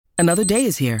Another day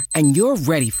is here, and you're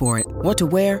ready for it. What to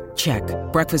wear? Check.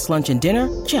 Breakfast, lunch, and dinner?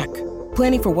 Check.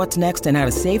 Planning for what's next and how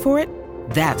to save for it?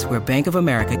 That's where Bank of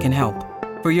America can help.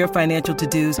 For your financial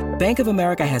to-dos, Bank of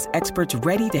America has experts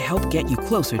ready to help get you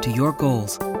closer to your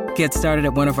goals. Get started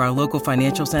at one of our local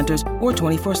financial centers or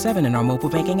 24/7 in our mobile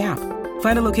banking app.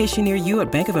 Find a location near you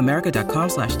at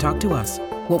bankofamerica.com/talktous.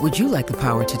 What would you like the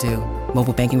power to do?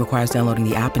 Mobile banking requires downloading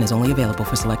the app and is only available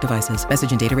for select devices.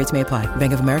 Message and data rates may apply.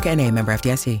 Bank of America N.A., member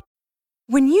FDIC.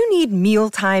 When you need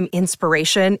mealtime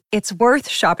inspiration, it's worth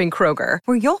shopping Kroger,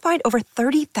 where you'll find over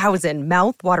 30,000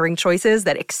 mouth-watering choices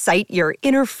that excite your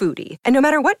inner foodie. And no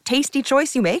matter what tasty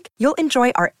choice you make, you'll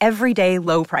enjoy our everyday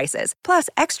low prices, plus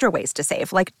extra ways to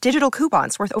save, like digital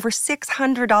coupons worth over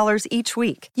 $600 each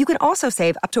week. You can also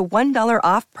save up to $1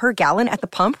 off per gallon at the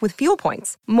pump with fuel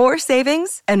points. More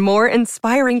savings and more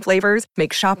inspiring flavors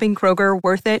make shopping Kroger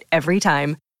worth it every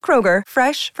time. Kroger,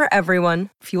 fresh for everyone.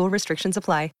 Fuel restrictions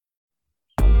apply.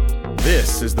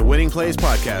 This is the Winning Plays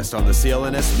Podcast on the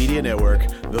CLNS Media Network,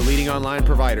 the leading online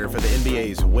provider for the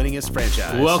NBA's winningest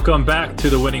franchise. Welcome back to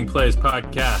the Winning Plays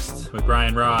Podcast with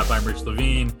Brian Robb. I'm Rich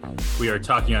Levine. We are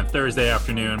talking on Thursday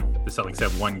afternoon. The Celtics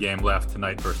have one game left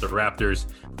tonight versus the Raptors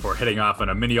before heading off on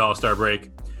a mini All-Star break.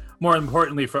 More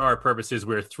importantly, for our purposes,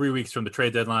 we're 3 weeks from the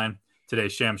trade deadline. Today,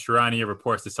 Shams Charania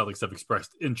reports the Celtics have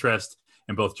expressed interest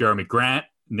in both Jeremy Grant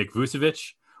and Nick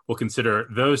Vucevic. We'll consider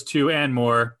those two and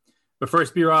more. But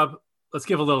first, B-Rob, let's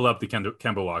give a little up to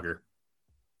Kemba Walker.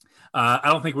 I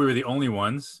don't think we were the only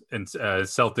ones in the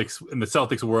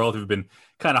Celtics world who've been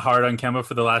kind of hard on Kemba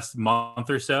for the last month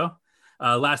or so.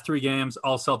 Last 3 games,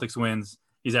 all Celtics wins.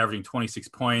 He's averaging 26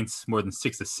 points, more than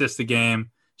 6 assists a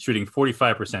game, shooting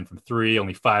 45% from 3,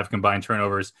 only 5 combined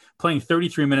turnovers, playing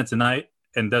 33 minutes a night,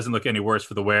 and doesn't look any worse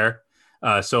for the wear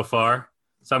so far.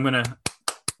 So I'm going to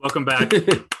welcome back.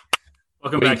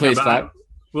 Welcome back, Kemba.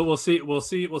 We'll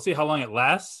see how long it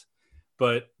lasts.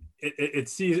 But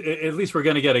at least we're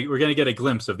gonna get a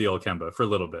glimpse of the old Kemba for a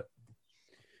little bit.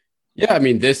 Yeah, I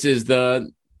mean, this is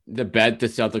the bet the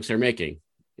Celtics are making.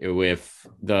 With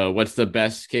what's the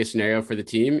best case scenario for the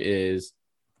team is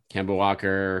Kemba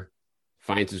Walker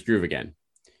finds his groove again,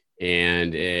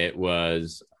 and it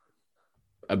was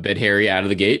a bit hairy out of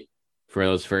the gate for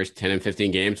those first 10 and 15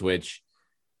 games, which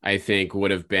I think would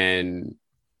have been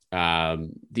the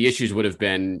issues would have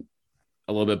been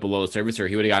a little bit below the surface, or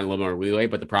he would have gotten a little more leeway.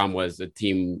 But the problem was the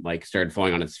team started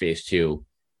falling on its face too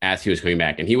as he was coming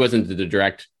back, and he wasn't the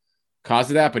direct cause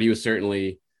of that, but he was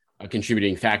certainly a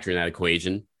contributing factor in that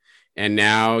equation. And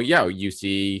now, you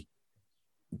see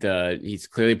he's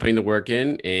clearly putting the work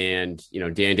in, and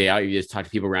day in, day out, you just talk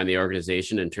to people around the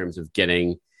organization in terms of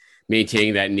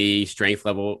maintaining that knee strength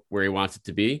level where he wants it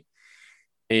to be.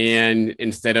 And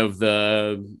instead of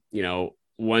the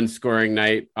one scoring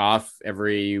night off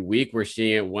every week, we're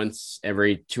seeing it once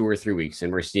every 2 or 3 weeks,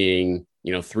 and we're seeing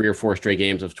 3 or 4 straight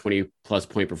games of 20+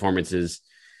 point performances.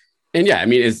 And I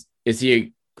mean, is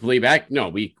he completely back? No,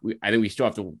 I think we still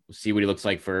have to see what he looks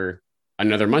like for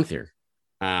another month here.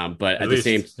 But at least,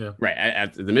 the same right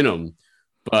at the minimum.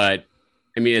 But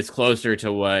I mean, it's closer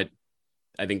to what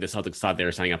I think the Celtics thought they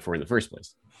were signing up for in the first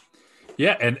place.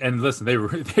 Yeah, and listen, they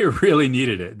really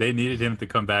needed it. They needed him to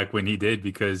come back when he did,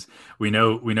 because we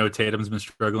know Tatum's been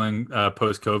struggling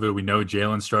post-COVID. We know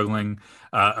Jalen's struggling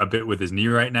a bit with his knee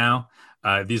right now.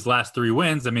 These last 3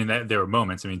 wins, I mean, there were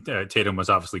moments. I mean, Tatum was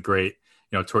obviously great,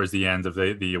 towards the end of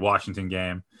the Washington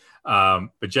game.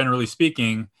 But generally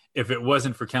speaking, if it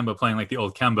wasn't for Kemba playing like the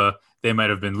old Kemba, they might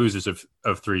have been losers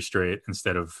of 3 straight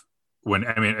instead of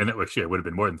and it would have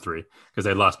been more than 3 because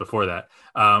they lost before that.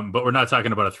 But we're not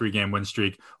talking about a 3-game win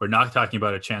streak. We're not talking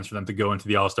about a chance for them to go into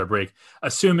the All-Star break.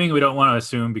 Assuming, we don't want to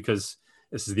assume because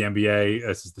this is the NBA,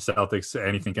 this is the Celtics,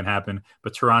 anything can happen.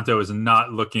 But Toronto is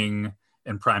not looking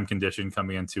in prime condition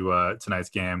coming into tonight's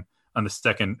game on the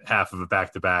second half of a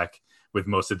back-to-back with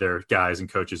most of their guys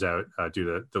and coaches out due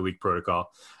to the league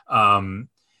protocol.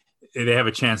 They have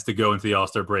a chance to go into the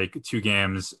All-Star break 2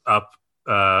 games up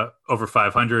over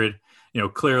 500.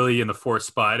 Clearly in the 4th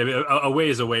spot, I mean, a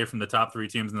ways away from the top 3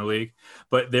 teams in the league,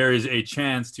 but there is a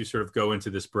chance to sort of go into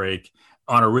this break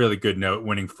on a really good note,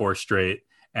 winning 4 straight.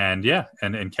 And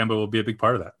Kemba will be a big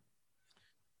part of that.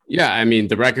 Yeah. I mean,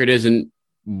 the record isn't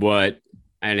what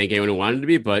I think anyone wanted to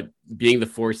be, but being the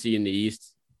 4 seed in the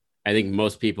East, I think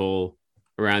most people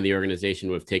around the organization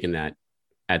would have taken that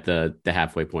at the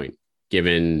halfway point,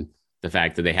 given the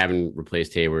fact that they haven't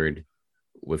replaced Hayward,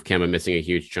 with Kemba missing a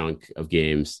huge chunk of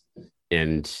games,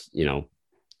 and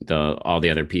all the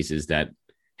other pieces that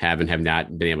have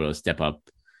not been able to step up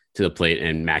to the plate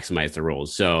and maximize their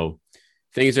roles. So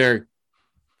things are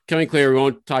becoming clear, we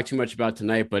won't talk too much about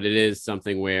tonight, but it is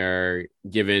something where,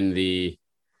 given the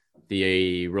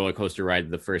roller coaster ride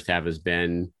the first half has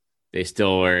been, they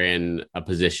still are in a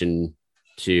position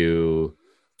to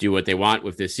do what they want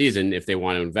with this season if they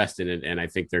want to invest in it. And I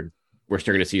think we're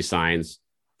starting to see signs,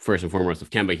 first and foremost, of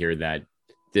Kemba here, that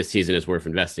this season is worth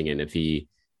investing in if he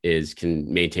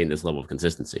can maintain this level of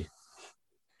consistency.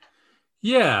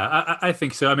 Yeah, I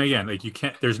think so. I mean, again, like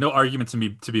there's no argument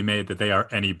to be made that they are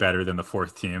any better than the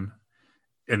fourth team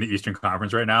in the Eastern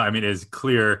Conference right now. I mean, it is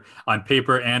clear on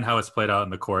paper and how it's played out in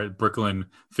the court. Brooklyn,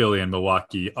 Philly, and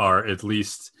Milwaukee are at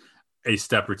least a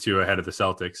step or two ahead of the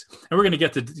Celtics, and we're going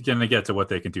to get to what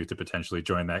they can do to potentially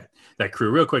join that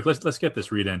crew. Real quick, let's get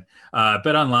this read in.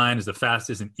 Bet Online is the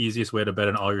fastest and easiest way to bet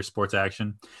on all your sports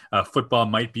action. Football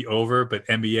might be over, but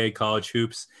NBA, college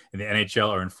hoops, and the NHL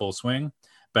are in full swing.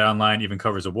 Bet Online even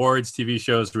covers awards, TV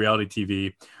shows, reality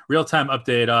TV, real-time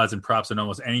updated odds and props on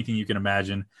almost anything you can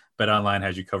imagine. Bet Online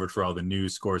has you covered for all the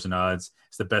news, scores, and odds.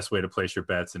 It's the best way to place your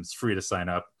bets, and it's free to sign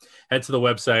up. Head to the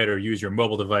website or use your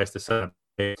mobile device to sign up.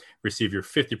 Receive your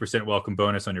 50% welcome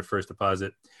bonus on your first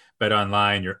deposit. Bet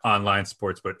Online, your online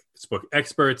sportsbook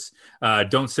experts.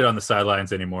 Don't sit on the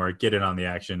sidelines anymore. Get in on the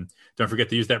action. Don't forget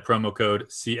to use that promo code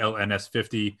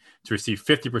CLNS50 to receive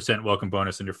 50% welcome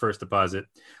bonus on your first deposit.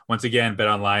 Once again, Bet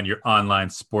Online, your online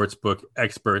sportsbook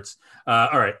experts.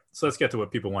 All right, so let's get to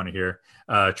what people want to hear.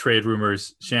 Trade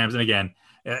rumors, Shams, and again,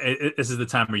 this is the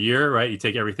time of year, right? You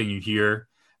take everything you hear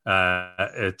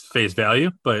at face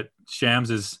value, but Shams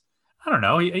is, I don't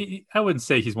know. I wouldn't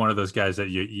say he's one of those guys that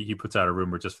he puts out a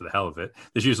rumor just for the hell of it.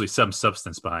 There's usually some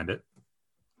substance behind it.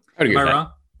 Am I wrong?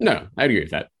 No, I agree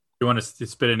with that. You want to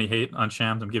spit any hate on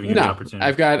Shams? I'm giving you the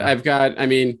opportunity. I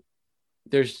mean,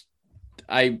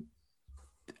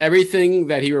 everything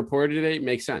that he reported today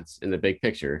makes sense in the big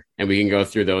picture, and we can go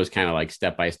through those kind of like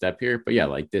step by step here. But yeah,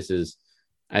 like this is,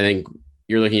 I think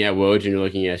you're looking at Woj and you're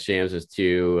looking at Shams as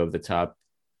two of the top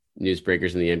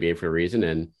newsbreakers in the NBA for a reason,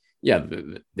 and yeah,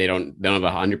 they don't have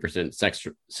 100%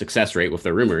 success rate with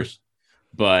their rumors,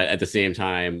 but at the same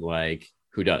time, like,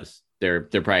 who does? They're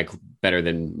probably better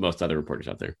than most other reporters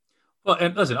out there. Well,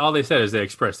 and listen, all they said is they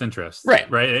expressed interest, right?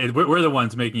 We're the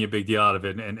ones making a big deal out of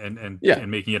it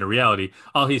and making it a reality.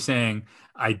 All he's saying,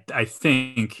 I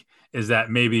think, is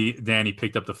that maybe Danny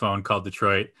picked up the phone, called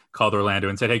Detroit, called Orlando,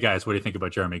 and said, "Hey guys, what do you think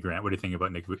about Jeremy Grant? What do you think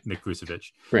about Nick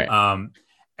Vucevic?" Right.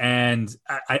 And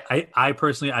I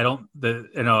personally, I don't,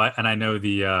 and I know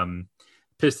the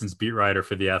Pistons beat writer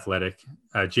for The Athletic,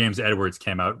 James Edwards,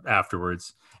 came out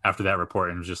afterwards after that report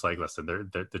and was just like,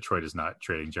 listen, Detroit is not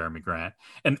trading Jeremy Grant.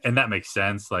 And that makes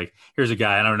sense. Like, here's a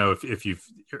guy, I don't know if you've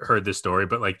heard this story,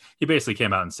 but like he basically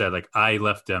came out and said, like, I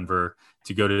left Denver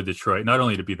to go to Detroit, not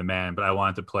only to be the man, but I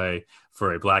wanted to play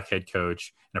for a black head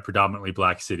coach in a predominantly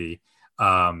black city.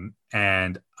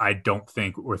 And I don't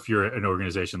think if you're an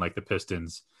organization like the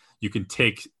Pistons, you can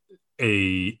take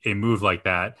a move like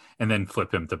that and then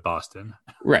flip him to Boston,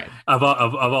 right? of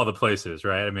all the places,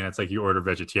 right? I mean, it's like you order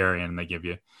vegetarian and they give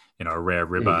you, a rare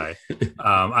ribeye.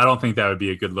 I don't think that would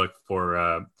be a good look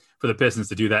for the Pistons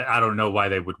to do that. I don't know why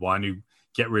they would want to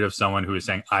get rid of someone who is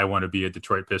saying, I want to be a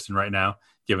Detroit Piston right now,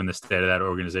 given the state of that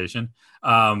organization.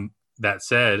 That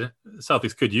said,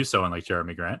 Celtics could use someone like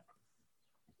Jeremy Grant.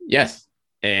 Yes.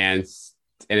 And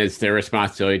it's their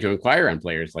responsibility to inquire on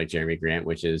players like Jeremy Grant,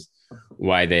 which is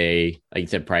why they, like you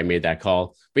said, probably made that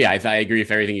call. But yeah, I agree with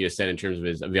everything you just said in terms of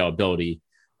his availability.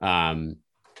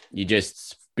 You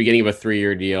just, beginning of a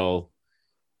 3-year deal,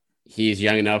 he's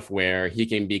young enough where he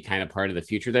can be kind of part of the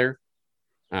future there.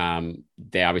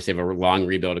 They obviously have a long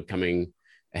rebuild coming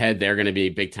ahead. They're going to be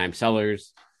big time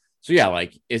sellers. So yeah,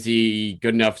 like, is he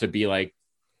good enough to be like,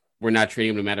 we're not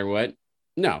trading him no matter what?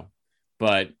 No.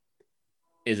 But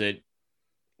is it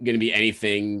going to be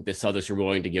anything the Celtics are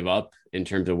willing to give up in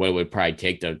terms of what it would probably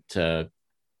take to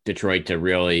Detroit to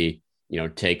really,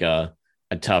 take a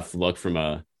tough look from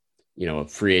a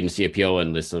free agency appeal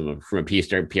and listen from a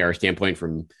PR standpoint,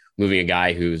 from moving a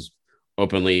guy who's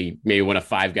openly maybe one of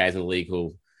 5 guys in the league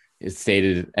who is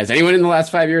stated as anyone in the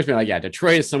last 5 years been like, yeah,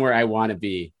 Detroit is somewhere I want to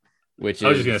be, which I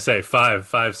was just going to say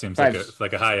 5 seems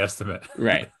like a high estimate.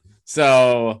 Right.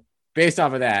 So based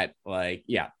off of that, like,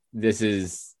 yeah, this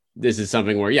is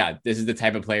something where, yeah, this is the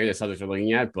type of player that Celtics are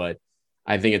looking at, but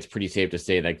I think it's pretty safe to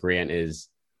say that Grant is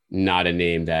not a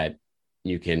name that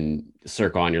you can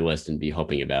circle on your list and be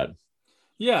hoping about.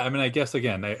 Yeah, I mean, I guess,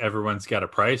 again, everyone's got a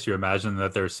price. You imagine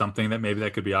that there's something that maybe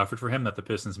that could be offered for him that the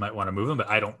Pistons might want to move him, but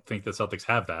I don't think the Celtics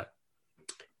have that.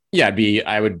 Yeah,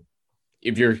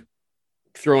 if you're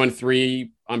throwing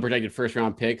 3 unprotected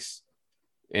first-round picks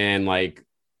and, like,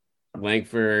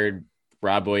 Langford,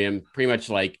 Rob Williams, pretty much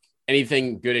like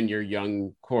anything good in your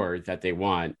young core that they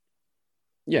want,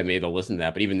 yeah, maybe they'll listen to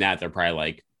that. But even that, they're probably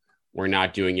like, we're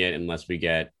not doing it unless we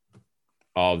get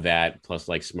all of that plus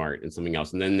like Smart and something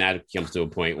else. And then that comes to a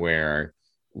point where,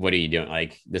 what are you doing?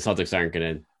 Like the Celtics aren't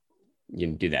going to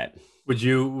do that. Would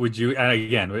you, and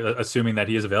again, assuming that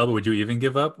he is available, would you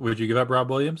give up Rob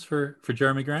Williams for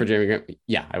Jeremy Grant? For Jeremy Grant?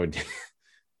 Yeah, I would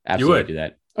absolutely do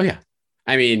that. Oh yeah.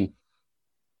 I mean,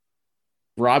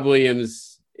 Rob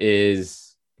Williams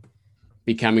is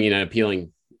becoming more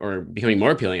appealing,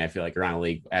 I feel like, around the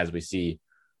league as we see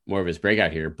more of his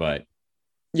breakout here. But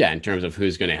yeah, in terms of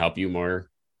who's going to help you more,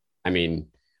 I mean,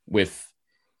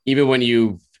 even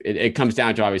when it comes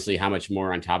down to obviously how much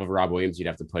more on top of Rob Williams you'd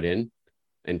have to put in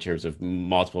terms of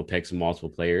multiple picks and multiple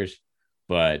players.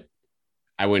 But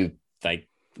I wouldn't like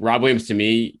Rob Williams to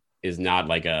me is not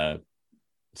like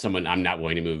someone I'm not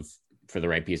willing to move for the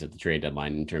right piece at the trade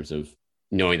deadline in terms of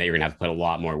knowing that you're going to have to put a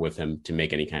lot more with him to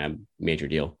make any kind of major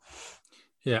deal.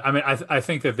 Yeah. I mean, I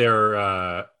think that there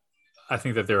are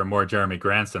more Jeremy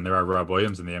Grants than there are Rob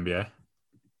Williams in the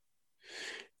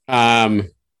NBA.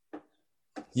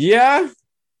 Yeah,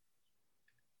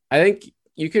 I think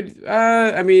you could.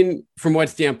 I mean, from what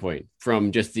standpoint?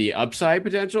 From just the upside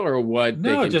potential, or what?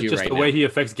 No, they can just the now? way he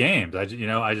affects games. I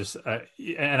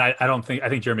don't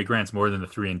think Jeremy Grant's more than the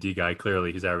 3-and-D guy.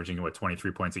 Clearly, he's averaging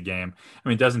 23 points a game. I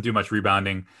mean, doesn't do much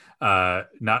rebounding.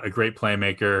 Not a great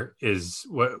playmaker.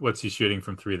 What's he shooting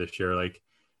from three this year? Like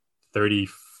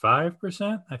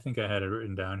 35%. I think I had it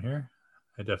written down here.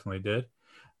 I definitely did.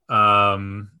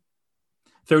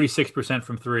 36%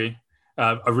 from three.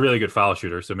 A really good foul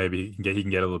shooter, so maybe he can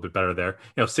get a little bit better there.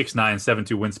 6'9",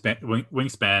 7'2"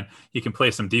 wingspan. He can play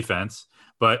some defense,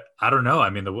 but I don't know. I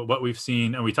mean, what we've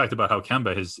seen, and we talked about how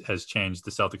Kemba has changed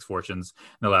the Celtics' fortunes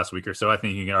in the last week or so. I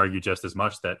think you can argue just as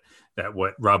much that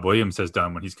what Rob Williams has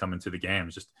done when he's come into the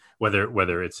game, just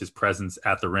whether it's his presence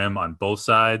at the rim on both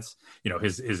sides,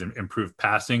 his improved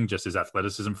passing, just his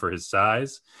athleticism for his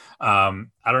size. I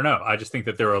don't know. I just think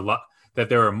that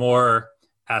there are more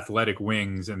athletic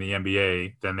wings in the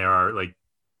NBA than there are like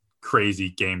crazy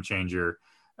game changer.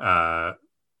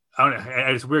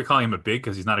 It's weird calling him a big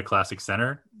because he's not a classic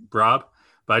center, Rob,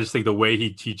 but I just think the way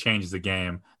he changes the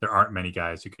game, there aren't many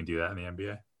guys who can do that in the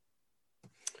NBA.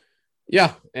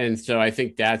 Yeah. And so I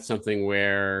think that's something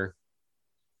where,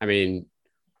 I mean,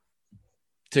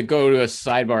 to go to a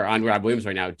sidebar on Rob Williams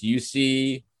right now, do you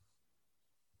see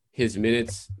his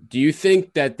minutes? Do you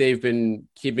think that they've been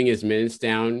keeping his minutes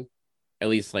down at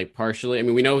least like partially? I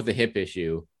mean, we know the hip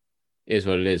issue is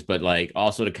what it is, but like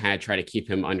also to kind of try to keep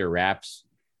him under wraps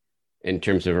in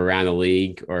terms of around the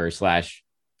league or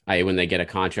when they get a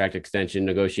contract extension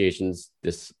negotiations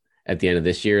at the end of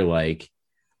this year, like,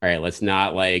 all right, let's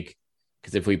not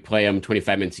because if we play him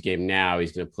 25 minutes a game now,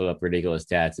 he's going to put up ridiculous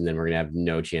stats and then we're going to have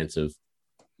no chance of,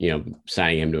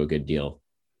 signing him to a good deal.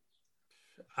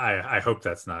 I hope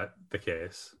that's not the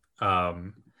case. I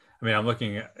mean, I'm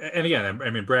looking at, and again,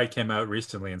 I mean, Brad came out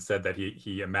recently and said that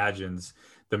he imagines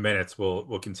the minutes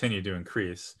will continue to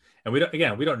increase. And we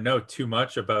don't know too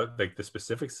much about like the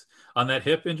specifics on that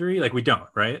hip injury. Like we don't,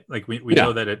 right? Like we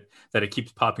know that it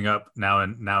keeps popping up now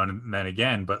and then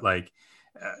again, but like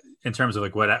in terms of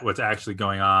like what's actually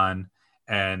going on.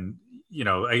 And,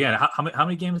 again, how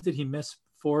many games did he miss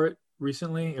for it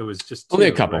recently? It was just only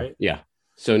a couple. Right? Yeah.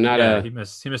 So he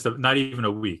missed not even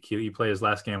a week. He played his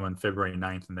last game on February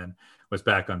 9th and then was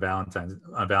back on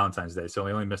Valentine's Day. So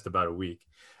he only missed about a week.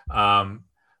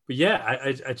 But yeah,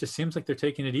 it just seems like they're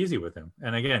taking it easy with him.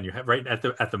 And again, you have right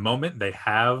at the moment they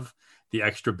have the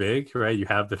extra big, right? You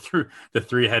have the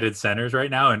three-headed centers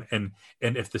right now, and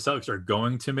if the Celtics are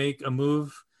going to make a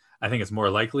move, I think it's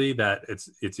more likely that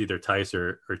it's either Tice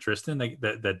or Tristan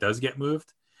that does get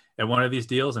moved at one of these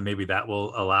deals, and maybe that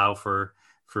will allow to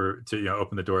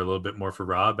open the door a little bit more for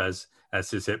Rob as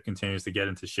his hip continues to get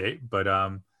into shape. But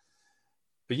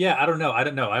yeah, I don't know.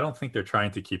 I don't think they're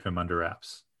trying to keep him under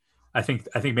wraps. I think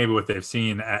maybe what they've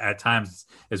seen at times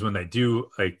is when they do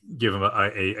like give him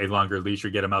a longer leash or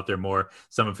get him out there more,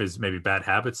 some of his maybe bad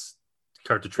habits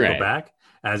start to trickle back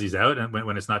as he's out, and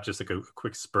when it's not just like a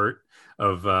quick spurt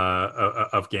of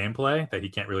gameplay that he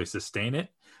can't really sustain it.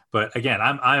 But again,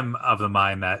 I'm of the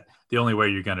mind that the only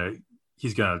way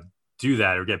he's gonna do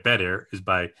that or get better is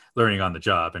by learning on the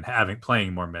job and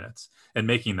playing more minutes and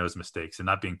making those mistakes and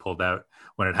not being pulled out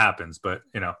when it happens. But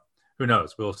who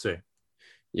knows? We'll see.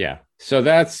 Yeah. So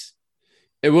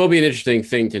it will be an interesting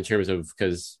thing in terms of,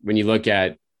 because when you look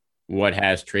at what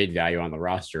has trade value on the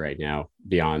roster right now,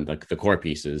 beyond the core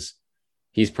pieces,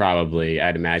 he's probably,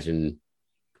 I'd imagine,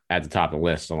 at the top of the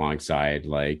list alongside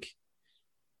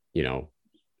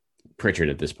Pritchard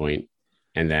at this point.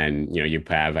 And then, you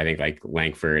have, I think, like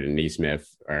Langford and Neesmith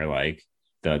are like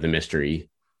the mystery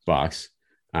box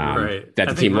Right. that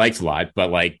the team likes a lot.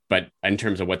 But in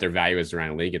terms of what their value is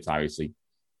around the league, it's obviously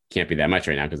can't be that much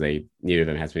right now because neither of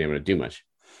them has been able to do much.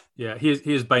 Yeah, he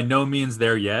is by no means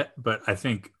there yet, but I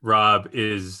think Rob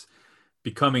is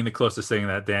becoming the closest thing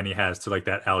that Danny has to like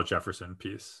that Al Jefferson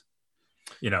piece.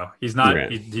 He's not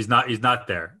Right. he's not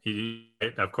there.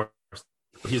 Of course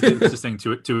he's the closest thing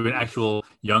to an actual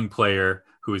young player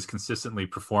who is consistently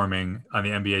performing on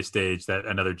the NBA stage that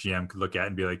another GM could look at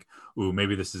and be like, ooh,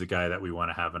 maybe this is a guy that we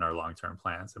want to have in our long-term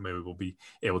plans. And maybe we'll be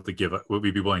able to we'll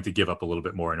be willing to give up a little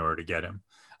bit more in order to get him.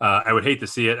 I would hate to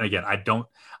see it. And again, I don't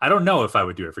know if I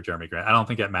would do it for Jeremy Grant. I don't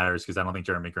think that matters because I don't think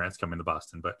Jeremy Grant's coming to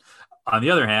Boston. But on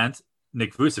the other hand,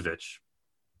 Nick Vucevic.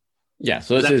 Yeah.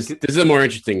 So this is a more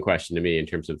interesting question to me in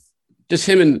terms of just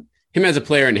him as a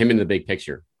player and him in the big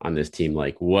picture on this team.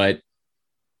 Like what,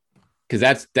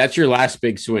 because that's your last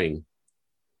big swing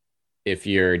if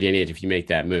you're Danny Ainge, if you make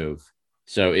that move.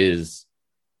 So is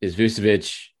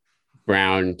Vucevic,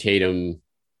 Brown, Tatum,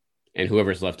 and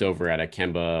whoever's left over at a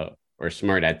Kemba or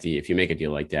Smart if you make a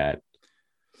deal like that,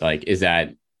 like is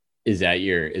that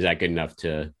good enough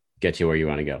to get you where you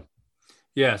want to go?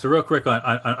 Yeah, so real quick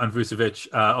on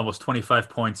Vucevic, almost 25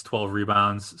 points, 12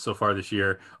 rebounds so far this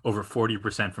year, over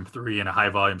 40% from three, and a high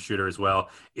volume shooter as well,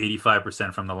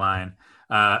 85% from the line.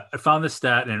 I found this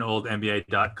stat in an old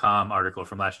NBA.com article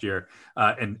from last year.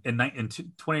 In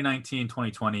 2019,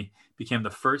 2020, became the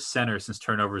first center since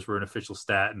turnovers were an official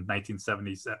stat in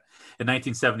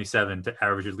 1977 to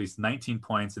average at least 19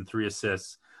 points and 3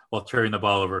 assists while turning the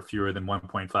ball over fewer than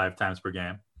 1.5 times per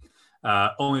game.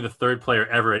 Only the third player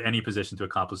ever at any position to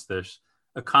accomplish this.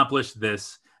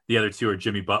 The other two are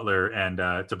Jimmy Butler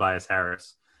and Tobias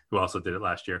Harris, who also did it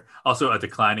last year. Also a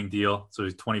declining deal. So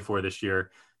he's 24 this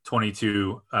year,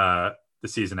 22 the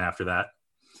season after that.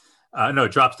 No,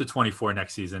 it drops to 24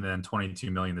 next season and then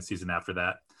 22 million the season after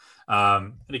that.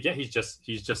 And again, he's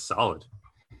just solid.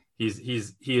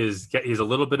 He's a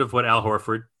little bit of what Al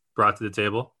Horford brought to the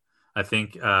table. I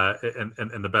think in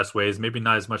the best ways, maybe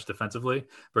not as much defensively,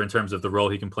 but in terms of the role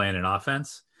he can play in an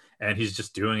offense. And he's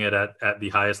just doing it at the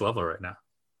highest level right now.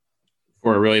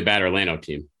 For a really bad Orlando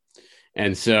team.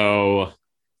 And so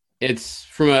it's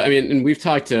and we've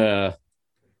talked to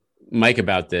Mike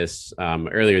about this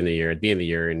earlier in the year, at the end of the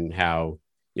year, and how,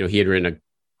 he had written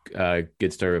a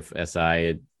good story with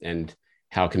SI and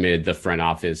how committed the front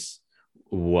office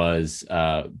was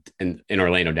in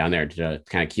Orlando down there to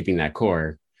kind of keeping that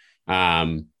core.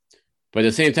 But at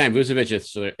the same time,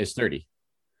 Vucevic is 30,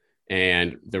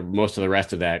 and most of the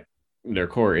rest of their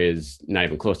core is not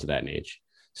even close to that in age.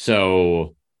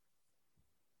 So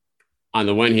on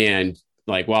the one hand,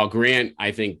 like while Grant,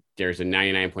 I think there's a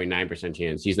 99.9%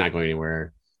 chance he's not going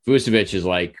anywhere. Vucevic is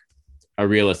like a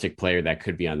realistic player that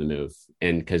could be on the move,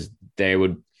 and because they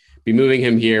would be moving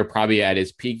him here probably at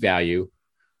his peak value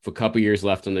with a couple years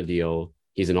left on the deal.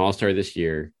 He's an all-star this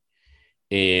year,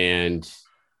 and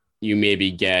you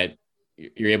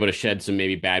you're able to shed some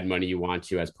maybe bad money you want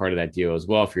to as part of that deal as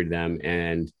well for them,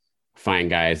 and find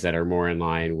guys that are more in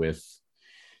line with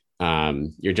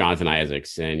your Jonathan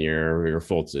Isaacs and your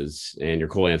Fultzes and your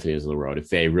Cole Anthony's of the road. If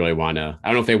they really want to, I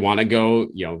don't know if they want to go,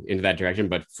 into that direction,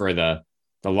 but for the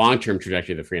long-term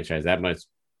trajectory of the franchise, that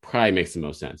probably makes the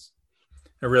most sense.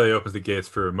 It really opens the gates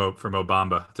for Mo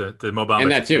Bamba to Mo Bamba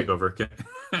and that too. Takeover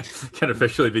can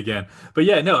officially begin. But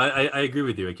yeah, no, I agree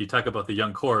with you. Like you talk about the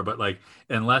young core, but like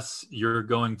unless you're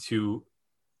going to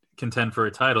contend for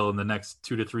a title in the next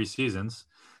 2 to 3 seasons,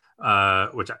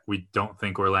 which we don't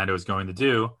think Orlando is going to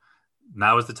do,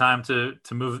 now is the time to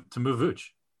move Vooch.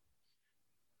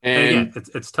 And again,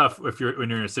 it's tough when you're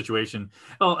in a situation.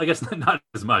 Well, I guess not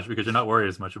as much because you're not worried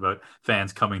as much about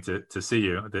fans coming to see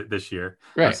you this year.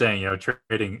 Right. I'm saying,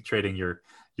 trading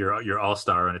your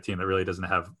all-star on a team that really doesn't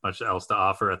have much else to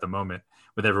offer at the moment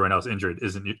with everyone else injured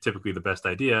isn't typically the best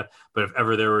idea. But if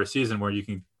ever there were a season where you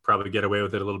can probably get away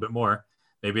with it a little bit more,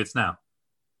 maybe it's now.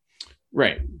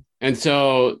 Right. And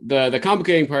so the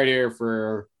complicating part here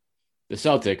for the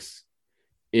Celtics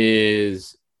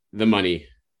is the money.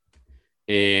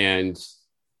 And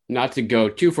not to go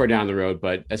too far down the road,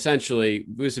 but essentially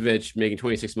Vucevic making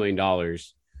 $26 million.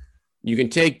 You can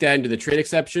take that into the trade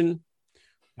exception,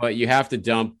 but you have to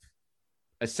dump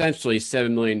essentially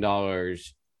 $7 million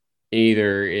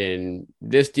either in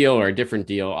this deal or a different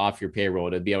deal off your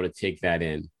payroll to be able to take that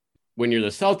in. When you're the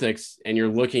Celtics and you're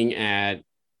looking at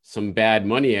some bad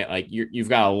money, like you've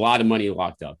got a lot of money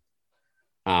locked up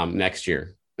next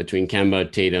year between Kemba,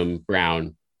 Tatum,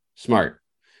 Brown, Smart.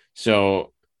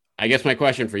 So I guess my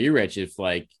question for you, Rich, if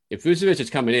Vucevic is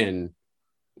coming in,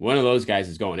 one of those guys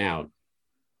is going out.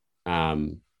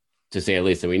 to say at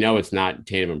least. And we know it's not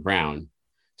Tatum and Brown.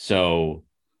 So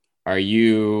are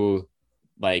you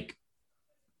like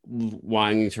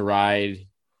wanting to ride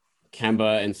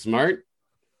Kemba and Smart,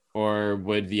 or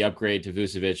would the upgrade to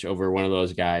Vucevic over one of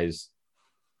those guys,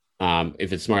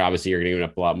 if it's Smart, obviously you're going to give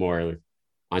up a lot more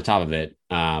on top of it,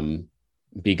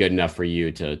 be good enough for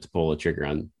you to pull a trigger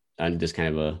on this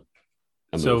kind of a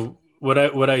move? So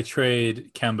would I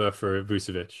trade Kemba for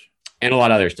Vucevic? And a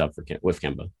lot of other stuff with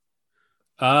Kemba.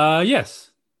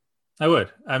 Yes, I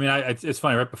would. I mean, it's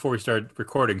funny. Right before we started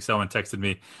recording, someone texted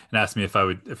me and asked me if I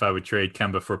would trade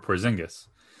Kemba for Porzingis,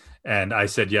 and I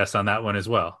said yes on that one as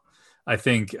well. I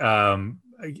think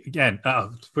again,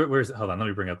 where's hold on, let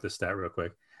me bring up this stat real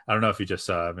quick. I don't know if you just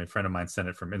saw. I mean, a friend of mine sent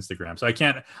it from Instagram, so I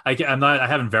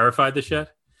haven't verified this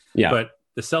yet. Yeah, but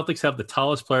the Celtics have the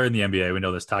tallest player in the NBA. We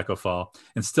know this, Taco Fall,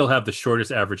 and still have the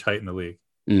shortest average height in the league.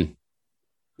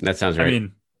 That sounds right. I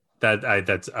mean,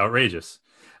 that's outrageous.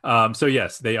 So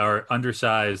yes, they are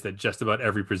undersized at just about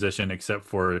every position except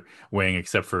for wing,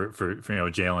 except for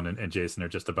Jalen and Jason are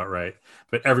just about right.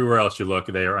 But everywhere else you look,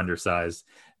 they are undersized.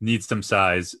 Needs some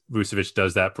size. Vucevic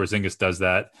does that. Porzingis does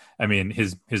that. I mean,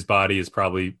 his body is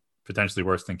probably potentially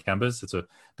worse than Kemba's. It's a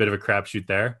bit of a crapshoot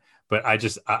there. But I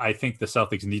think the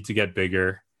Celtics need to get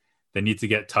bigger. They need to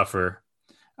get tougher.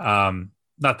 Not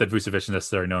that Vucevic is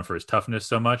necessarily known for his toughness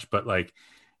so much, but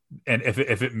and if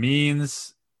it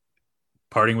means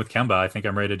parting with Kemba, I think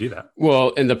I'm ready to do that.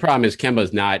 Well, and the problem is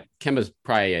Kemba's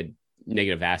probably a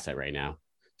negative asset right now.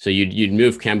 So you'd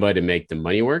move Kemba to make the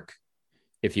money work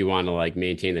if you want to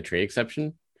maintain the trade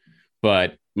exception.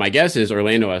 But my guess is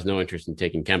Orlando has no interest in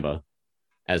taking Kemba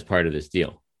as part of this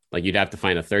deal. You'd have to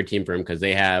find a third team for him because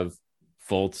they have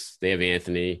Fultz, they have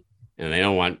Anthony, and they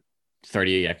don't want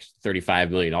 $35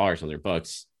 million on their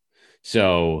books.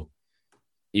 So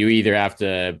you either have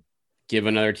to give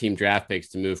another team draft picks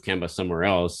to move Kemba somewhere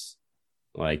else,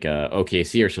 like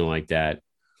OKC or something like that,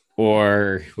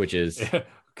 or which is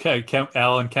okay.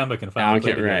 Allen Kemba can finally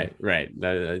play right.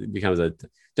 That becomes a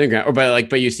thing. Or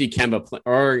but you see Kemba play,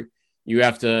 or you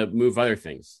have to move other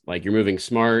things. You're moving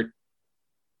Smart,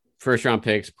 first round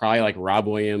picks, probably Rob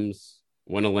Williams,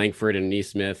 one of Langford and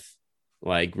Nesmith,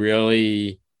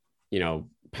 really,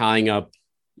 piling up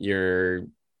your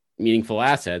meaningful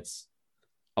assets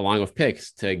along with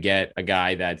picks to get a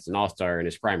guy that's an all-star in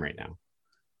his prime right now.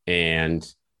 And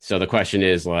so the question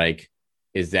is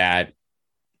is that,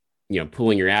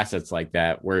 pulling your assets like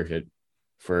that worth it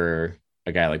for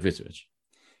a guy like Vucevic?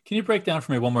 Can you break down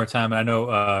for me one more time? And I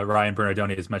know Ryan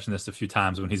Bernardoni has mentioned this a few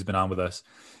times when he's been on with us.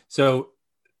 So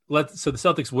the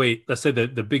Celtics wait. Let's say the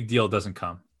big deal doesn't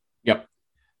come. Yep.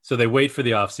 So they wait for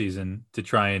the offseason to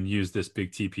try and use this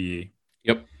big TPE.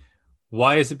 Yep.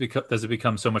 Why does it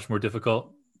become so much more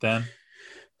difficult, Dan?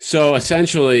 So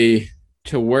essentially,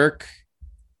 to work,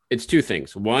 it's two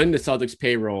things. One, the Celtics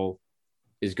payroll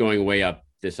is going way up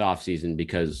this offseason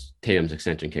because Tatum's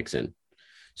extension kicks in.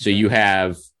 So you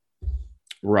have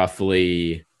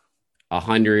roughly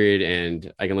 $100,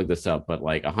 and I can look this up, but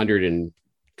 $120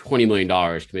 million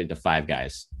committed to 5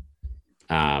 guys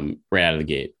right out of the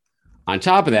gate. On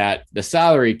top of that, the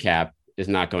salary cap is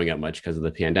not going up much because of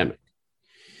the pandemic.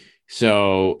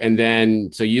 So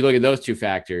you look at those two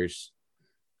factors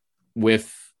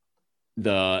with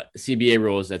the CBA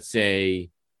rules that say,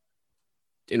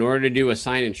 in order to do a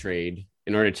sign and trade,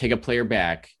 in order to take a player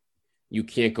back, you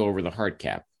can't go over the hard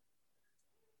cap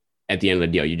at the end of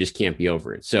the deal. You just can't be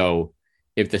over it. So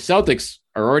if the Celtics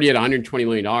are already at $120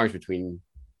 million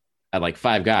at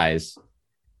 5 guys,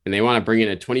 and they want to bring in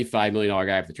a $25 million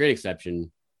guy for the trade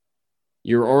exception,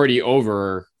 you're already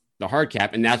over the hard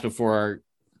cap. And that's before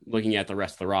looking at the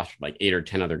rest of the roster, 8 or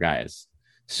 10 other guys.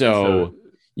 So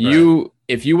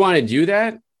if you want to do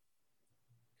that,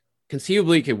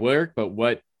 conceivably it could work. But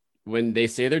when they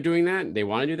say they're doing that, they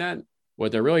want to do that,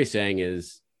 what they're really saying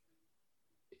is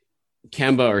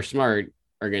Kemba or Smart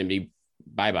are going to be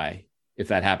bye-bye if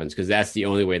that happens, because that's the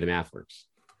only way the math works.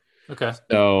 Okay.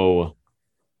 So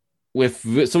with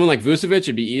someone like Vucevic,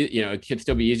 it could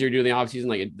still be easier to do in the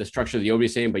offseason, the structure that you'll be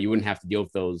saying, but you wouldn't have to deal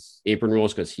with those apron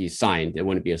rules because he's signed. It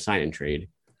wouldn't be a sign and trade.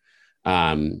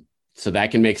 So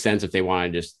that can make sense if they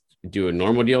want to just do a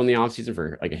normal deal in the offseason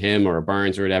for a him or a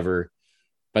Barnes or whatever.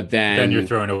 But then you're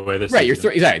throwing away this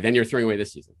season. Exactly. Then you're throwing away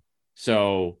this season.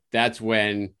 So that's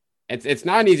when it's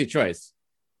not an easy choice.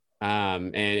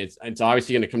 And it's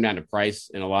obviously going to come down to price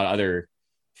and a lot of other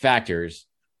factors,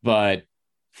 but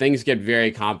things get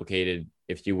very complicated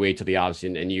if you wait till the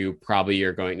offseason, and you probably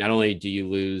are going, not only do you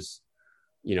lose,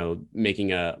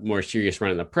 making a more serious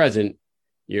run in the present,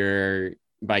 you're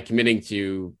by committing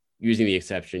to using the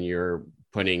exception, you're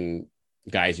putting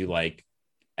guys you like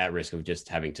at risk of just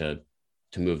having to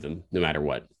move them no matter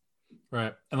what.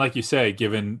 Right. And like you say,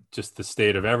 given just the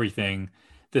state of everything,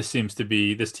 this seems to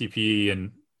be this TPE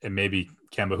and maybe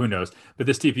Kemba, who knows, but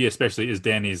this TPE especially is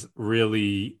Danny's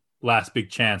really last big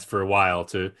chance for a while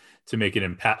to make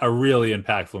a really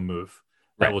impactful move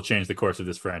that will change the course of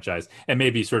this franchise and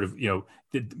maybe sort of,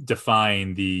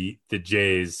 define the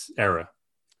Jays era.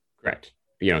 Correct.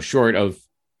 Short of,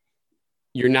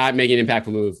 you're not making an impactful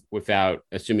move without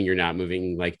assuming you're not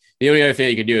moving. Like, the only other thing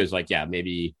you could do is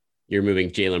maybe you're moving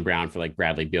Jaylen Brown for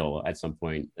Bradley Beal at some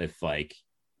point if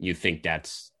you think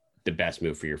that's the best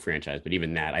move for your franchise. But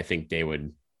even that, I think they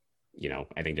would,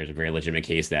 I think there's a very legitimate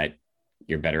case that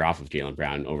you're better off with Jaylen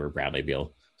Brown over Bradley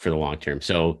Beal for the long term.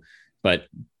 So, but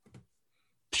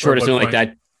short of something like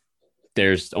that,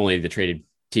 there's only the traded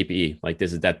TPE.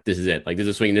 This is it. This is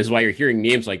a swing. This is why you're hearing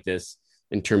names like this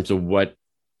in terms of what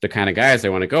the kind of guys they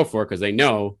want to go for, because they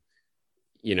know,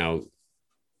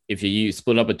 if you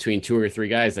split up between 2 or 3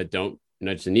 guys that don't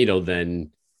nudge the needle, then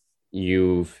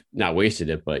you've not wasted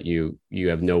it, but you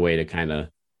have no way to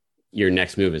your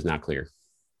next move is not clear.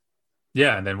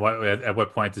 Yeah. And then at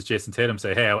what point does Jason Tatum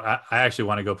say, hey, I actually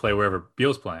want to go play wherever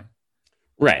Beal's playing?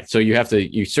 Right. So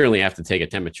you certainly have to take a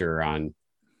temperature on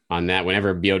that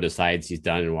whenever Beal decides he's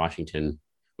done in Washington,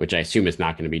 which I assume is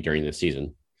not going to be during the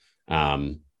season.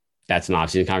 That's an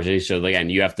off-season conversation. So again,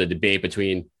 you have to debate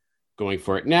between going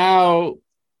for it now,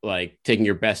 taking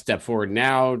your best step forward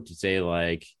now to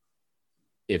say,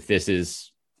 if this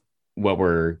is what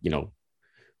we're,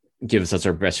 gives us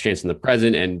our best chance in the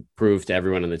present and prove to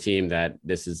everyone on the team that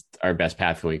this is our best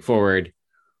path going forward,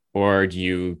 or do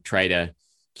you try to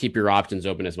keep your options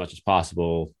open as much as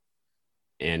possible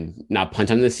and not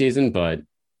punt on this season, but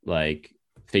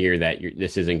figure that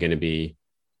this isn't going to be,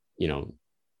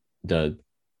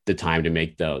 the time to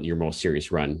make your most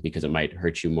serious run because it might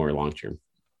hurt you more long-term.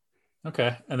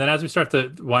 Okay. And then as we start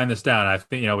to wind this down, I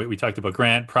think, we talked about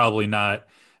Grant, probably not.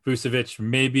 Vucevic,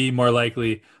 maybe more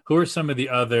likely. Who are some of the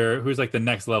other, who's the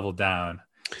next level down?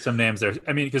 Some names there.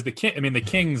 I mean, because the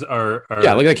Kings are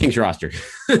yeah, look at the Kings roster.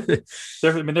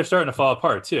 they're starting to fall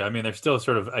apart too. I mean, they're still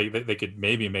sort of, they could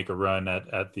maybe make a run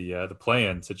at the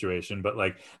play-in situation, but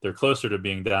they're closer to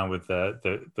being down with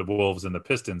the Wolves and the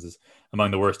Pistons is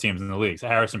among the worst teams in the league. So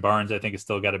Harrison Barnes, I think, has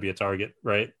still got to be a target,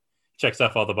 right? Checks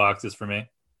off all the boxes for me.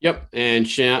 Yep. And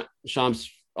Shams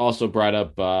also brought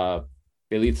up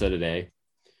Bjelica today.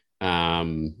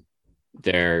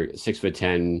 They're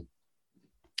 6'10"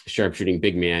 sharpshooting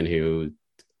big man who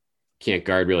can't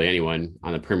guard really anyone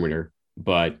on the perimeter,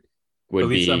 but would Bjelica,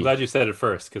 be. I'm glad you said it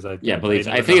first because Bjelica.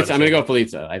 I think I'm going to go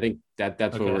Bjelica. I think that's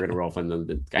okay. What we're going to roll from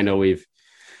them. I know we've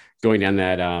going down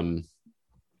that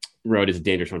road is a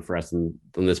dangerous one for us on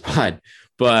this pod,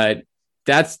 but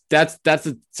that's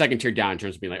the second tier down in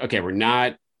terms of being okay, we're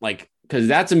not because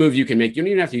that's a move you can make. You don't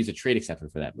even have to use a trade exception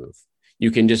for that move.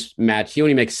 You can just match. He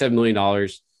only makes $7 million,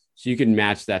 so you can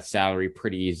match that salary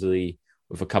pretty easily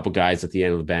with a couple guys at the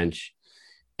end of the bench,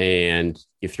 and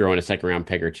you throw in a second round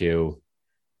pick or two,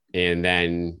 and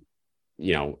then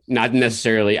not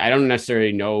necessarily. I don't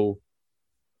necessarily know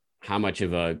how much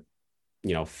of a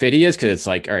fit he is, because it's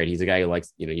all right, he's a guy who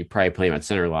likes you probably play him at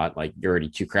center a lot. You're already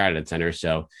too crowded at center,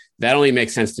 so that only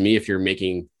makes sense to me if you're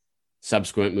making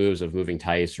subsequent moves of moving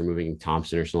Tice or moving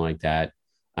Thompson or something like that.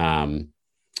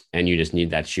 And you just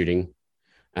need that shooting.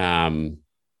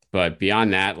 But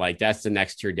beyond that, that's the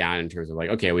next tier down in terms of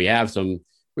okay, we have some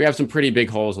pretty big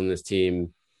holes on this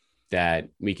team that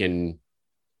we can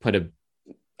put a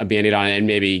Band-Aid on it and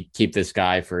maybe keep this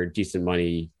guy for decent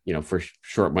money, for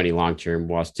short money long-term,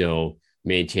 while still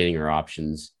maintaining our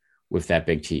options with that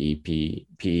big TEP,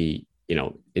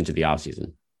 into the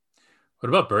offseason. What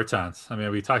about Bertans? I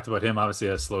mean, we talked about him obviously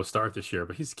a slow start this year,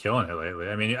 but he's killing it lately.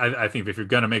 I mean, I think if you're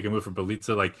going to make a move for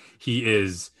Bjelica, he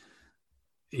is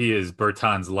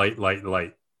Bertans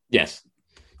light. Yes.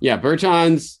 Yeah.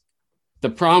 Bertans,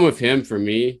 the problem with him for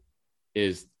me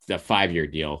is the 5-year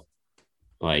deal.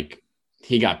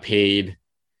 He got paid,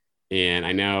 and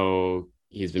I know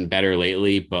he's been better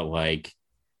lately, but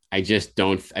I just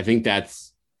don't, I think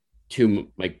that's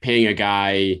too, paying a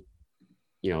guy,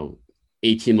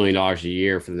 $18 million a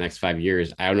year for the next 5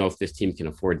 years. I don't know if this team can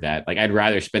afford that. I'd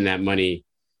rather spend that money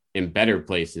in better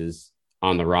places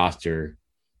on the roster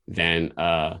than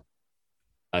a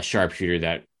sharpshooter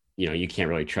that, you can't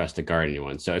really trust to guard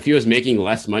anyone. So if he was making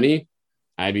less money,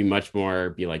 I'd be much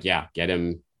more yeah, get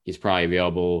him. He's probably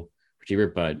available for cheaper.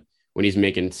 But when he's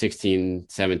making 16,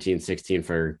 17, 16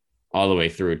 for all the way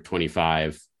through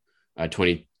 2025,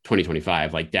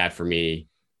 that for me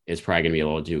is probably going to be a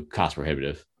little too cost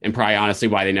prohibitive, and probably honestly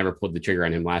why they never pulled the trigger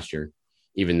on him last year,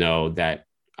 even though that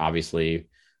obviously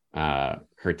hurt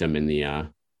hurt them in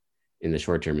the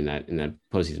short term in that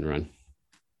postseason run.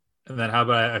 And then how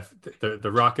about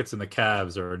the Rockets and the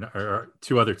Cavs are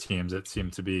two other teams that seem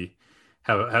to be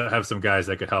have some guys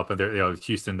that could help. And they're,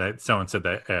 Houston, that someone said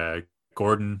that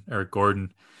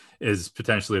Gordon is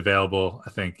potentially available. I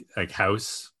think like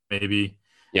House maybe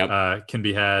can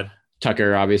be had.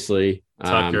 Tucker, obviously.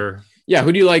 Tucker. Yeah.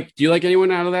 Who do you like? Do you like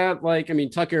anyone out of that? Like, I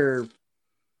mean, Tucker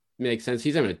makes sense.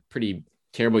 He's having a pretty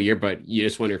terrible year, but you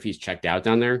just wonder if he's checked out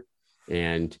down there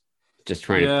and just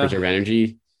trying to preserve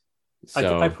energy.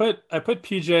 So I put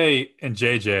PJ and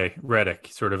JJ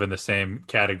Redick sort of in the same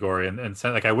category, and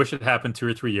so, like, I wish it happened 2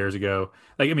 or 3 years ago.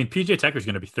 Like, I mean, PJ Tucker's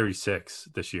going to be 36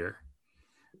 this year.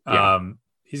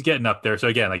 He's getting up there. So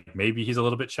again, like, maybe he's a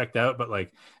little bit checked out, but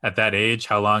like at that age,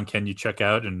 how long can you check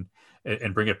out and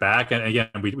bring it back? And again,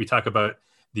 we talk about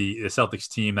the Celtics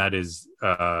team that is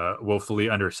woefully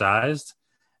undersized,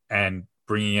 and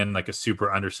bringing in like a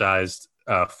super undersized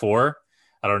 4.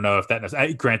 I don't know if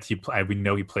that. Granted, we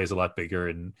know he plays a lot bigger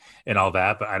and all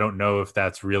that, but I don't know if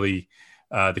that's really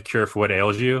the cure for what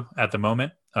ails you at the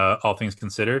moment. All things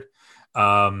considered,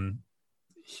 I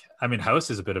mean,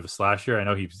 House is a bit of a slasher. I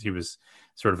know he was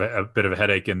sort of a bit of a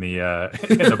headache in the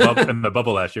in the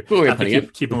bubble last year.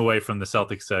 Keep him away from the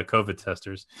Celtics COVID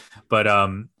testers, but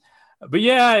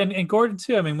yeah, and Gordon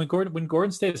too. I mean, when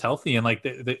Gordon stays healthy, and like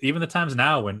even the times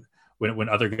now when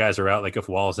other guys are out, like if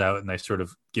Wall's out and they sort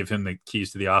of give him the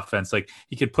keys to the offense, like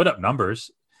he could put up numbers,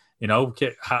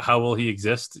 how will he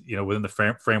exist, within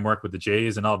the framework with the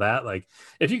Jays and all that? Like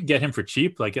if you can get him for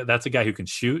cheap, like that's a guy who can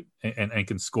shoot and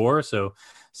can score. So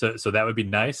that would be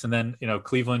nice. And then,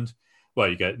 Cleveland, well,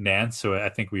 you got Nance. So I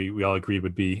think we all agreed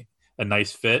would be a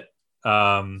nice fit.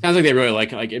 Sounds like they really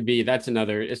like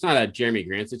it's not a Jeremy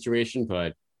Grant situation,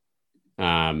 but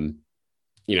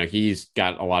he's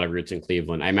got a lot of roots in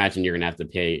Cleveland. I imagine you're going to have to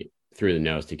pay through the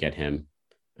nose to get him,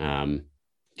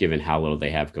 given how little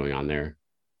they have going on there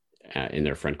in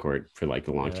their front court for like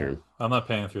the long term. I'm not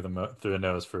paying through the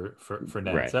nose for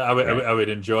Nets. Right. I would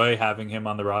enjoy having him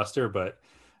on the roster, but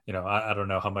I don't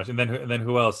know how much. And then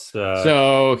who else?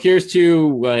 So here's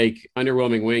 2 like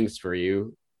underwhelming wings for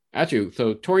you. Actually,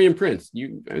 so Taurean Prince, I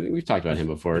think we've talked about him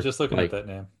before. Just looking at that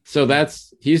name. So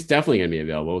he's definitely going to be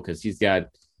available because he's got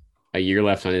a year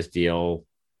left on his deal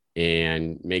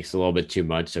and makes a little bit too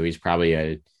much. So he's probably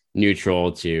a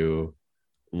neutral to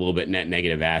a little bit net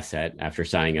negative asset after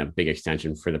signing a big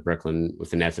extension for the Brooklyn with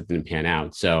the Nets that didn't pan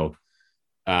out. So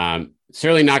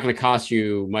certainly not going to cost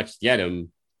you much to get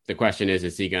him. The question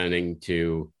is he going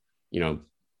to,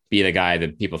 be the guy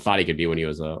that people thought he could be when he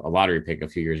was a lottery pick a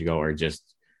few years ago, or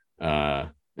just an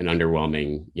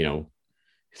underwhelming,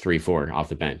 3-4 off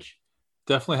the bench?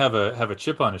 Definitely have a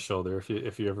chip on his shoulder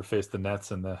if you ever face the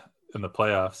Nets in the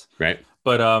playoffs, right?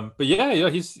 But yeah,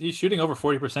 he's shooting over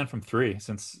 40% from 3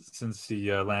 since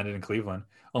he landed in Cleveland.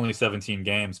 Only 17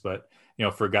 games, but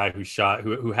for a guy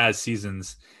who has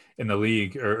seasons in the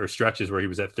league or stretches where he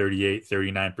was at 38,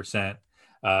 39%.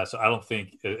 So I don't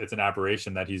think it's an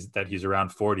aberration that he's around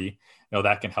 40.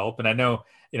 That can help. And I know,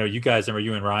 you guys,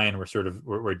 you and Ryan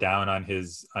were down on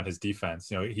his defense.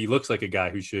 He looks like a guy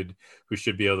who should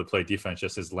be able to play defense,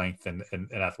 just his length and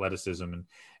athleticism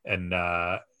and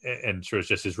sort of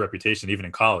just his reputation, even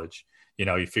in college.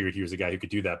 You figured he was a guy who could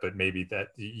do that, but maybe that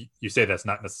you say that's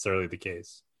not necessarily the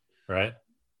case, right?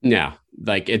 No,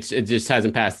 like it just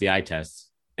hasn't passed the eye test,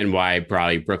 and why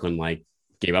probably Brooklyn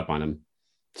gave up on him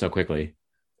so quickly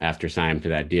after signing him to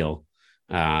that deal.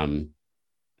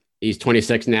 He's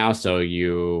 26 now. So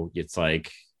it's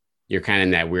like, you're kind of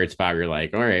in that weird spot where you're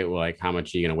like, all right, well, like how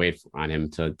much are you going to wait on him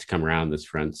to come around this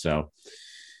front? So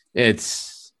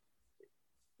it's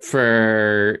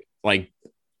for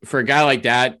a guy like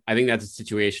that. I think that's a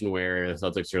situation where the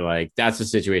Celtics are like, that's a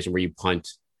situation where you punt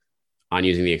on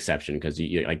using the exception. Cause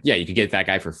you could get that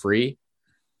guy for free,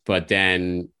 but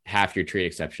then half your trade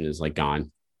exception is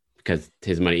gone, because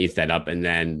his money eats that up. And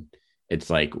then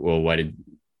it's like, well,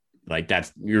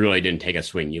 you really didn't take a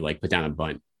swing. You put down a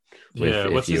bunt.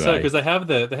 What's this? Because they have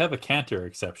a Cantor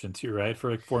exception too, right?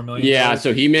 For $4 million. Yeah.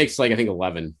 So he makes I think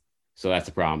 11. So that's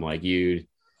the problem. You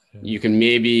can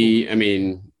maybe,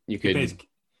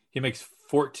 he makes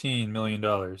 $14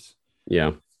 million.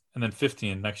 Yeah. And then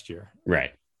 15 next year.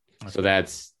 Right. Okay. So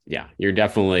that's, you're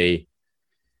definitely,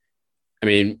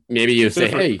 maybe you say,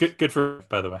 hey, good for,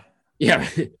 by the way. Yeah.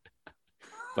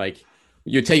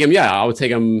 You take him. Yeah, I would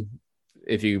take him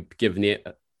if you give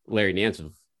Larry Nance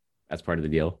as part of the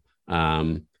deal.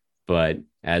 But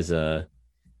as on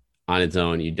its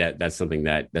own, that's something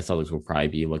that the Celtics will probably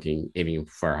be aiming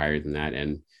far higher than that.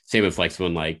 And same with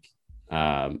someone like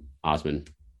Osman.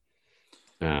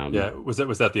 Was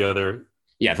that the other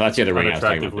Yeah, so that's the other wing I was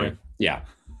talking unattractive about wing. there. Yeah.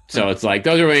 So it's like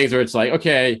those are wings where it's like,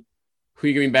 okay, who are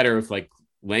you going better with, like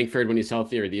Langford when he's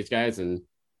healthy or these guys? And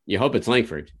you hope it's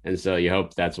Langford. And so you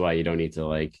hope that's why you don't need to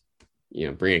like,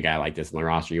 bring a guy like this in the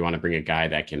roster. You want to bring a guy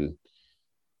that can,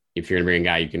 if you're going to bring a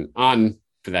guy you can on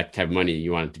for that type of money,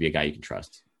 you want it to be a guy you can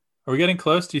trust. Are we getting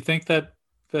close? Do you think that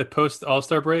post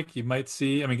All-Star break you might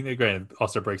see? I mean, granted,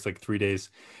 All-Star break's like 3 days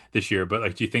this year, but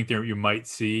like, do you think you might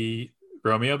see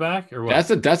Romeo back or what?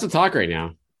 That's the talk right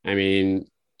now. I mean,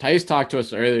 Tice talked to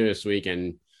us earlier this week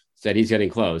and said he's getting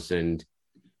close. And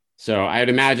so I'd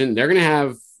imagine they're going to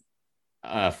have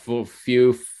a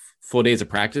few full days of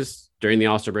practice during the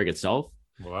All-Star break itself.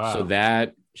 Wow. So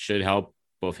that should help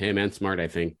both him and Smart, I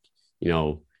think,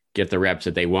 get the reps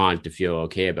that they want to feel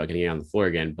okay about getting on the floor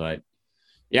again. But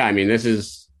yeah, I mean, it's going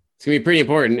to be pretty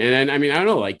important. And then, I mean, I don't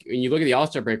know, like when you look at the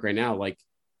All-Star break right now, like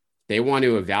they want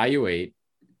to evaluate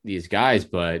these guys,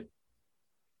 but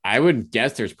I would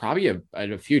guess there's probably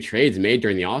a few trades made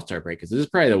during the All-Star break, because this is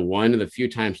probably one of the few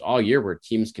times all year where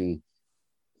teams can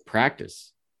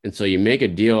practice. And so you make a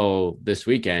deal this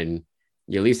weekend,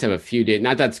 you at least have a few days.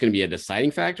 Not that's going to be a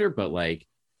deciding factor, but like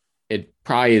it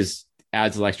probably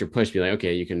adds a little extra push to be like,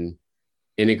 okay, you can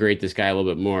integrate this guy a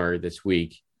little bit more this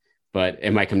week, but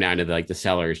it might come down to the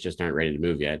sellers just aren't ready to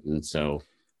move yet. And so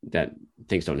that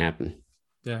things don't happen.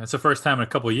 Yeah, it's the first time in a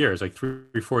couple of years, like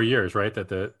 3-4 years, right? That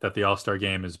the All-Star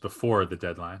game is before the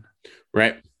deadline.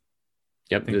 Right.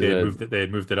 Yep. I think they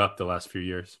had moved it up the last few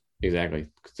years. Exactly.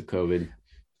 It's a COVID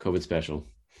special.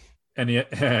 Any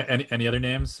other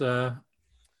names on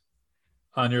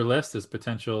your list as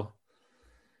potential?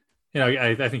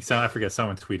 I think I forget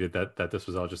someone tweeted that this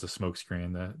was all just a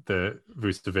smokescreen. The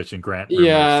Vucevic and Grant.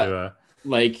 Yeah.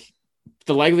 Like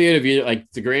the likelihood of you like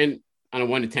the Grant on a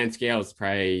 1 to 10 scale is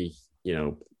probably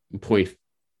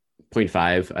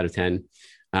 0.5 out of 10.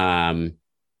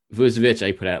 Vucevic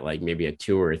I put at like maybe a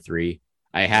 2 or a 3.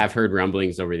 I have heard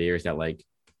rumblings over the years that like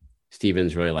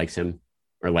Stevens really likes him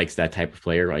or likes that type of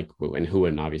player, like and who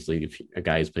wouldn't, obviously, if a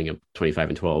guy is putting up 25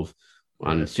 and 12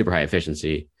 on super high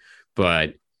efficiency.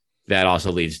 But that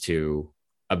also leads to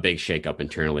a big shakeup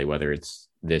internally, whether it's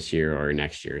this year or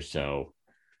next year. So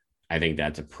I think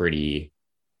that's a pretty,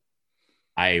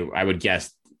 I would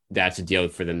guess that's a deal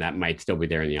for them that might still be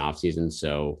there in the offseason.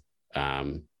 So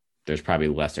there's probably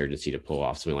less urgency to pull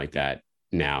off something like that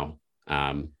now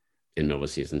in the middle of the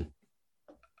season.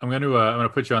 I'm going to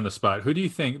put you on the spot. Who do you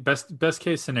think best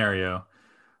case scenario?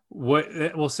 What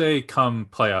we'll say come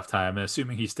playoff time, and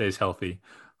assuming he stays healthy,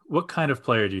 what kind of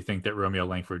player do you think that Romeo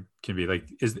Langford can be? Like,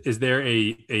 is there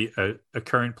a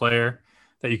current player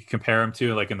that you could compare him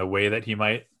to, like in the way that he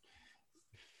might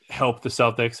help the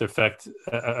Celtics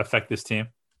affect this team?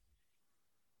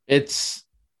 It's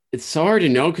so hard to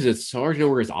know because it's so hard to know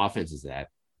where his offense is at.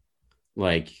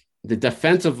 Like the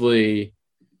defensively,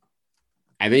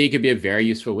 I think he could be a very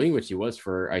useful wing, which he was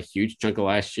for a huge chunk of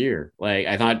last year. Like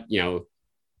I thought,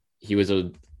 he was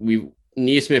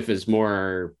Nesmith is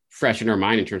more fresh in our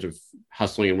mind in terms of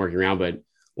hustling and working around, but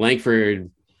Langford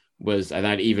was, I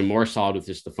thought, even more solid with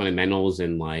just the fundamentals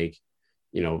and like,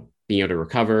 being able to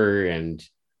recover and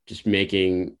just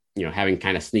making, having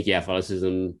kind of sneaky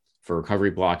athleticism for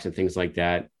recovery blocks and things like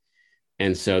that.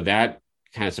 And so that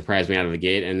kind of surprised me out of the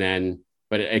gate. And then,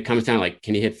 but it comes down to like,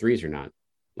 can he hit threes or not?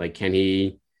 Like,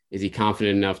 is he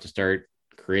confident enough to start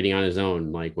creating on his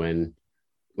own? Like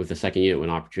with the second unit, when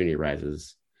opportunity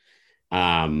arises. Do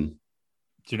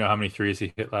you know how many threes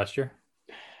he hit last year?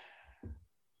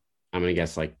 I'm going to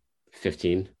guess like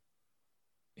 15.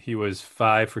 He was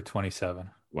 5 for 27.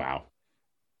 Wow.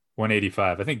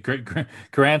 185. I think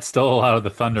Grant stole a lot of the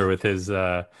thunder with his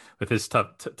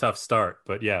tough start,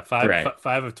 but yeah, 5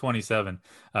 of 27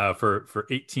 for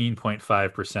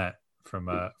 18.5% from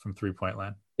 3-point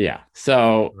line. Yeah.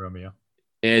 So Romeo,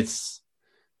 and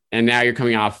now you're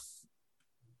coming off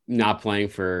not playing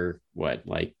for what,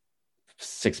 like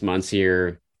 6 months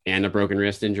here and a broken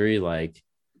wrist injury. Like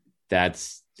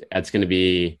that's going to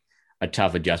be a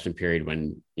tough adjustment period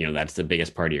when, that's the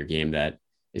biggest part of your game that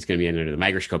is going to be under the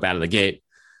microscope out of the gate.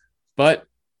 But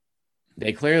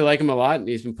they clearly like him a lot.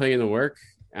 He's been putting in the work.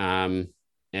 And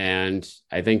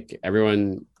I think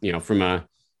everyone,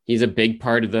 he's a big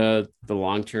part of the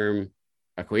long-term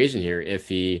equation here. If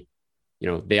he,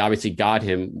 they obviously got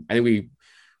him. I think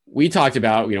we talked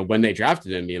about, when they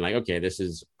drafted him being like, okay, this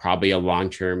is probably a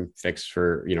long-term fix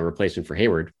for, replacement for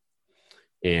Hayward.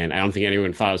 And I don't think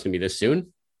anyone thought it was going to be this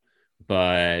soon,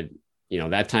 but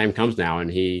that time comes now,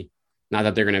 and not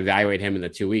that they're going to evaluate him in the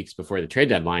 2 weeks before the trade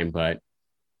deadline, but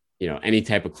any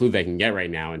type of clue they can get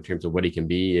right now in terms of what he can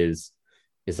be is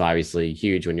obviously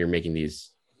huge when you're making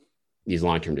these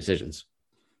long-term decisions.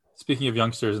 speaking of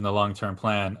youngsters in the long-term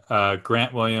plan,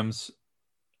 Grant Williams,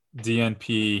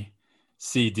 DNP,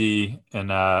 CD in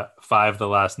 5 of the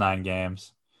last 9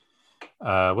 games.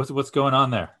 What's going on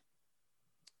there?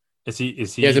 Is he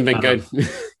hasn't been good.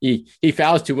 he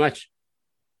fouls too much.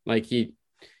 Like he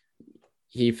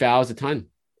fouls a ton,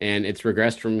 and it's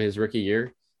regressed from his rookie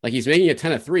year. Like he's making a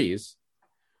ton of threes,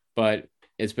 but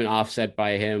it's been offset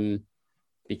by him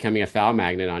becoming a foul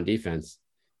magnet on defense.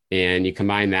 And you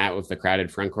combine that with the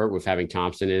crowded front court with having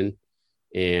Thompson in,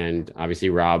 and obviously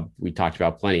Rob, we talked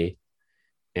about plenty.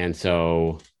 And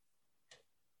so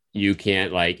you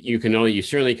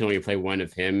certainly can only play one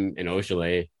of him and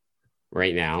Ojale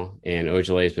right now. And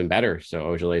Ojale has been better. So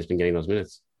Ojale has been getting those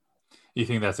minutes. You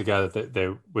think that's a guy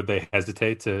that they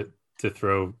hesitate to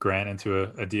throw Grant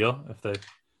into a deal if they?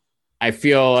 I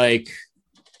feel like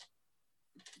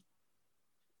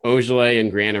Ojale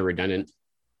and Grant are redundant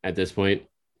at this point.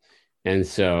 And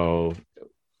so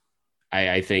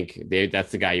I think that's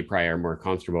the guy you probably are more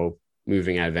comfortable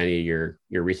moving out of any of your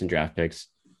recent draft picks.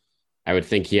 I would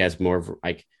think he has more of,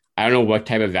 like, I don't know what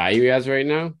type of value he has right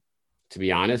now, to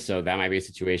be honest. So that might be a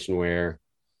situation where,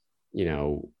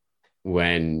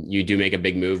 when you do make a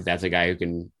big move, that's a guy who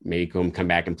can maybe come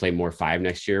back and play more 5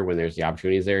 next year when there's the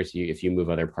opportunities there. So if you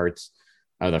move other parts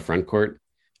of the front court,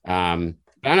 but I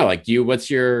don't know, like, do you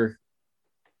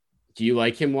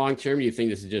like him long-term? Do you think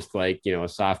this is just like, a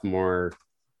sophomore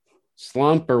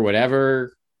slump or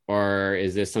whatever? Or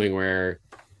is this something where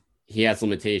he has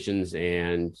limitations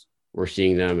and we're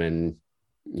seeing them and,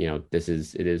 it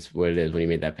is what it is when he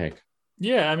made that pick?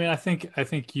 Yeah. I mean, I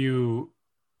think you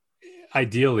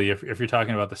ideally, if you're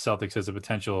talking about the Celtics as a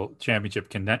potential championship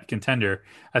contender,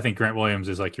 I think Grant Williams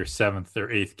is like your 7th or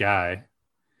 8th guy.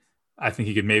 I think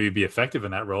he could maybe be effective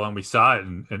in that role. And we saw it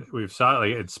and we've saw it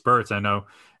like in spurts. I know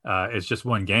it's just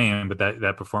one game, but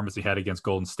that performance he had against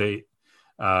Golden State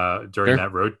during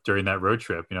that road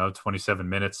trip, 27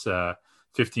 minutes,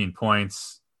 15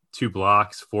 points, 2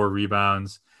 blocks, 4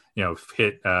 rebounds,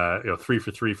 hit 3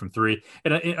 for 3 from 3,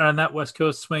 and on that West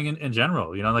Coast swing in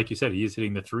general, like you said, he's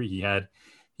hitting the 3. He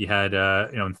had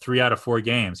in 3 out of 4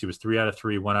 games, he was 3 out of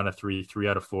 3, 1 out of 3, 3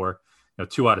 out of 4,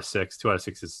 2 out of 6. 2 out of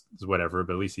 6 is whatever,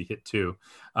 but at least he hit 2.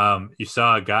 You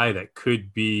saw a guy that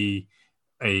could be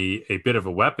a bit of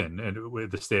a weapon and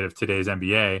with the state of today's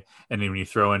NBA. And then when you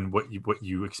throw in what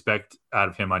you expect out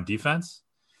of him on defense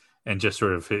and just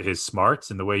sort of his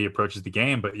smarts and the way he approaches the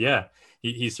game. But yeah,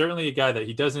 he's certainly a guy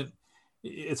that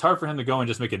it's hard for him to go and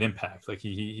just make an impact. Like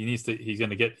he's going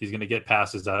to get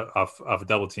passes off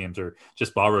double teams or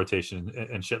just ball rotation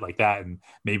and shit like that. And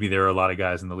maybe there are a lot of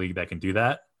guys in the league that can do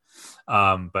that.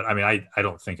 But I mean, I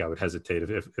don't think I would hesitate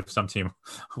if some team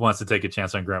wants to take a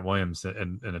chance on Grant Williams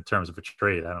and in terms of a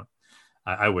trade.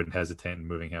 I wouldn't hesitate in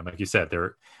moving him. Like you said,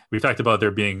 we've talked about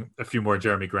there being a few more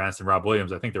Jeremy Grants and Rob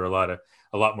Williams. I think there are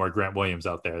a lot more Grant Williams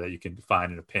out there that you can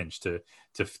find in a pinch to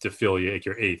fill your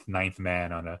 8th, 9th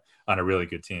man on a really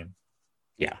good team.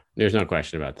 Yeah, there's no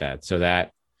question about that. So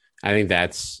I think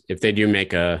that's, if they do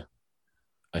make a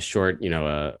short,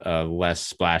 a less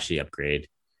splashy upgrade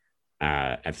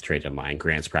at the trade deadline,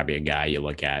 Grant's probably a guy you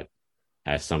look at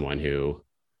as someone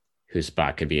whose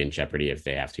spot could be in jeopardy if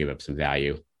they have to give up some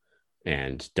value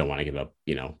and don't want to give up,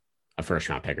 a 1st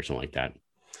round pick or something like that.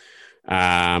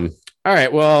 All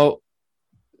right. Well,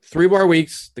 3 more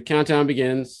weeks. The countdown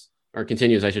begins, or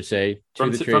continues, I should say.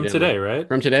 From today, right?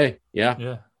 From today. Yeah.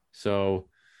 Yeah. So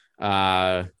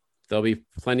there'll be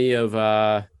plenty of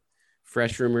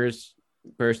fresh rumors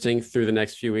bursting through the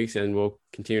next few weeks, and we'll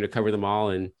continue to cover them all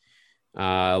and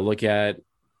look at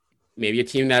maybe a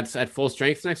team that's at full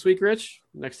strength next week, Rich.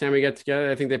 Next time we get together,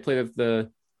 I think they play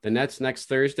the Nets next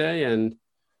Thursday, and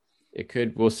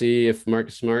we'll see if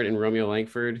Marcus Smart and Romeo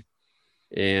Langford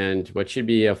and what should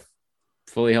be a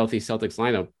fully healthy Celtics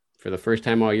lineup for the first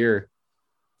time all year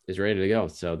is ready to go.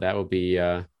 So that'll be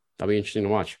interesting to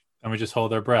watch. And we just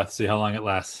hold our breath, see how long it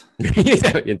lasts.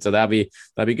 And so that'll be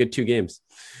good 2 games.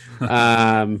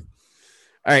 All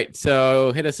right.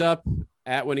 So hit us up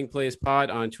at Winning Plays Pod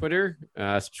on Twitter.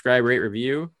 Subscribe, rate,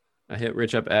 review. I hit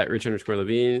Rich up at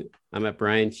Rich_Levine. I'm at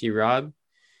Brian T. Rob.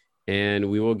 And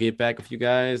we will get back with you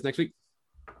guys next week.